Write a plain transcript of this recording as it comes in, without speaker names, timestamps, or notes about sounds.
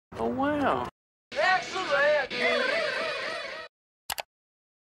Oh, wow. Excellent!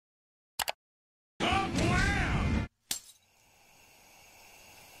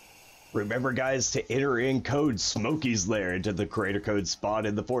 Remember, guys, to enter in code Smokie's Lair into the creator code spot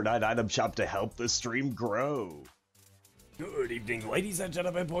in the Fortnite Item Shop to help the stream grow. Good evening, ladies and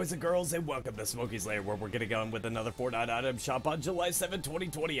gentlemen, boys and girls, and welcome to Smokie's Lair, where we're getting on with another Fortnite Item Shop on July 7,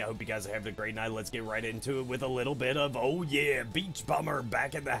 2020. I hope you guys are having a great night. Let's get right into it with a little bit of, oh yeah, Beach Bummer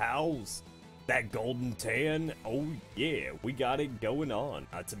back in the house. That golden tan, oh yeah, we got it going on.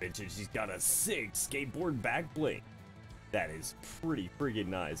 Not to mention, she's got a sick skateboard back bling. That is pretty friggin'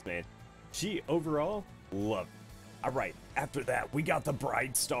 nice, man. She, overall, love it. Alright, after that, we got the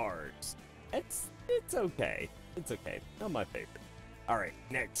Bright Stars. It's okay. It's okay. Not my favorite. Alright,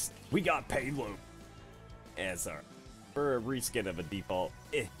 next, we got Payload. As our, for a reskin of a default.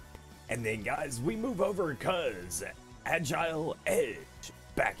 And then, guys, we move over cuz Agile Edge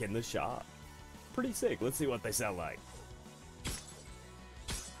back in the shop. Pretty sick. Let's see what they sound like.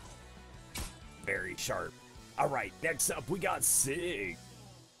 Very sharp. Alright, next up, we got Sig.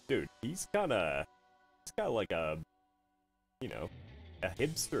 Dude, he's kinda like a, you know, a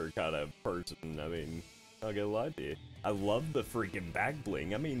hipster kind of person. I mean, I'll get a lie to you. I love the freaking back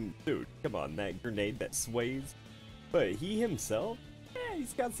bling. I mean, dude, come on, that grenade that sways. But he himself, yeah,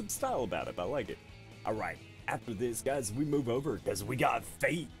 he's got some style about him. I like it. Alright, after this, guys, we move over because we got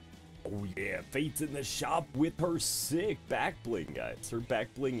Fate. Oh yeah, Fate's in the shop with her sick back bling, guys. Her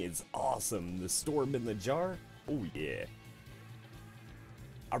back bling is awesome. The storm in the jar, oh yeah.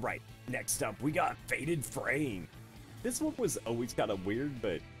 Alright, next up, we got Faded Frame. This one was always kind of weird,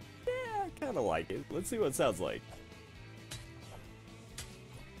 but yeah, I kind of like it. Let's see what it sounds like.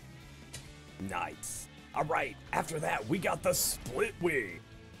 Nice. Alright, after that, we got the Split Wing.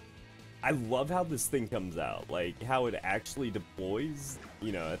 I love how this thing comes out, like how it actually deploys.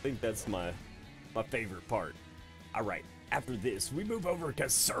 You know, I think that's my favorite part. Alright, after this, we move over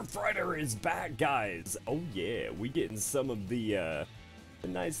because Surfrider is back, guys. Oh yeah, we getting some of the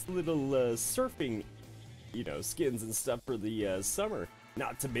nice little surfing, you know, skins and stuff for the summer.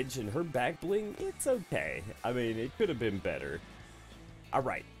 Not to mention her back bling, it's okay. I mean, it could have been better.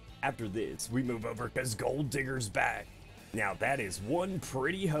 Alright, after this, we move over because Gold Digger's back. Now that is one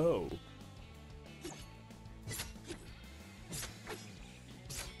pretty hoe.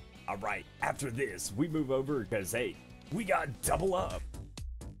 Alright, after this, we move over because, hey, we got Double Up.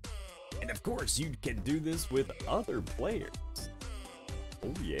 And of course, you can do this with other players.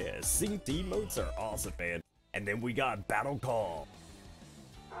 Oh yeah, synced emotes are awesome, man. And then we got Battle Call.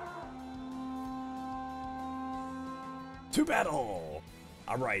 To battle!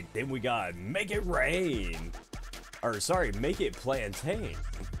 Alright, then we got Make It Rain. Or sorry, Make It Plantain.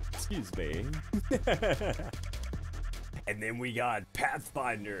 Excuse me. And then we got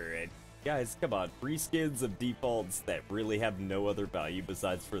Pathfinder. And guys, come on, free skins of defaults that really have no other value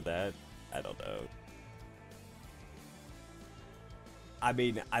besides for that? I don't know. I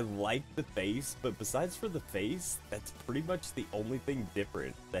mean, I like the face, but besides for the face, that's pretty much the only thing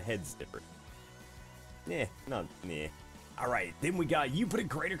different. The head's different. Alright, then we got, you put in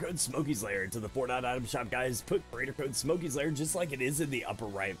creator code Smokie's Lair into the Fortnite Item Shop, guys. Put creator code Smokie's Lair just like it is in the upper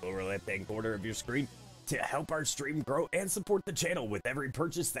right, lower left-hand corner of your screen to help our stream grow and support the channel with every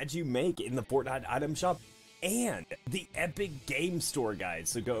purchase that you make in the Fortnite Item Shop and the Epic Game Store, guys.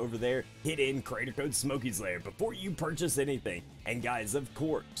 So go over there, hit in creator code Smokie's Lair before you purchase anything. And guys, of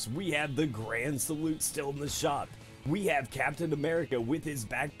course, we have the Grand Salute still in the shop. We have Captain America with his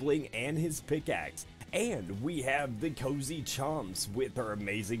back bling and his pickaxe. And we have the Cozy Chomps with her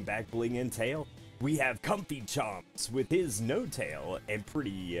amazing back bling and tail. We have Comfy Chomps with his no tail and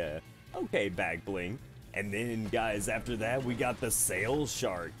pretty, okay back bling. And then, guys, after that, we got the Sail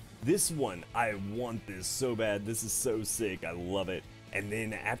Shark. This one, I want this so bad. This is so sick. I love it. And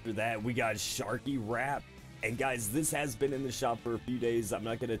then after that, we got Sharky Wrap. And guys, this has been in the shop for a few days. I'm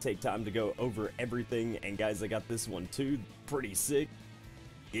not going to take time to go over everything. And guys, I got this one too. Pretty sick.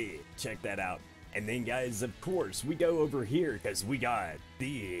 Yeah, check that out. And then, guys, of course, we go over here because we got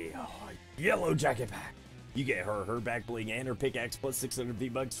the Yellow Jacket Pack. You get her back bling and her pickaxe plus 600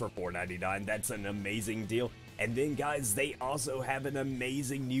 V-Bucks for $4.99. That's an amazing deal. And then, guys, they also have an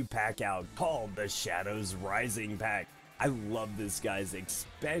amazing new pack out called the Shadows Rising Pack. I love this, guys,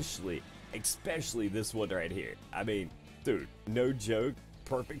 especially this one right here. I mean, dude, no joke,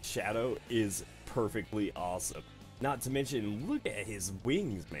 Perfect Shadow is perfectly awesome. Not to mention, look at his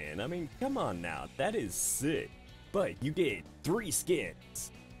wings, man. I mean, come on now, that is sick. But you get 3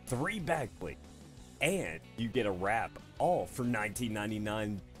 skins, 3 back bling, and you get a wrap, all for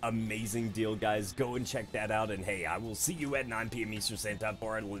 $19.99 amazing deal, guys. Go and check that out. And hey, I will see you at 9 p.m. Eastern Standard Time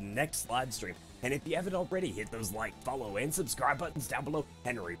for our next live stream. And if you haven't already, hit those like, follow, and subscribe buttons down below.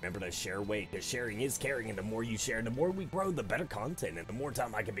 And remember to share away, because sharing is caring. And the more you share, the more we grow, the better content, and the more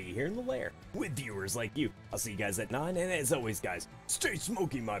time I can be here in the lair with viewers like you. I'll see you guys at 9. And as always, guys, stay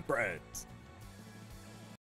smoky, my friends.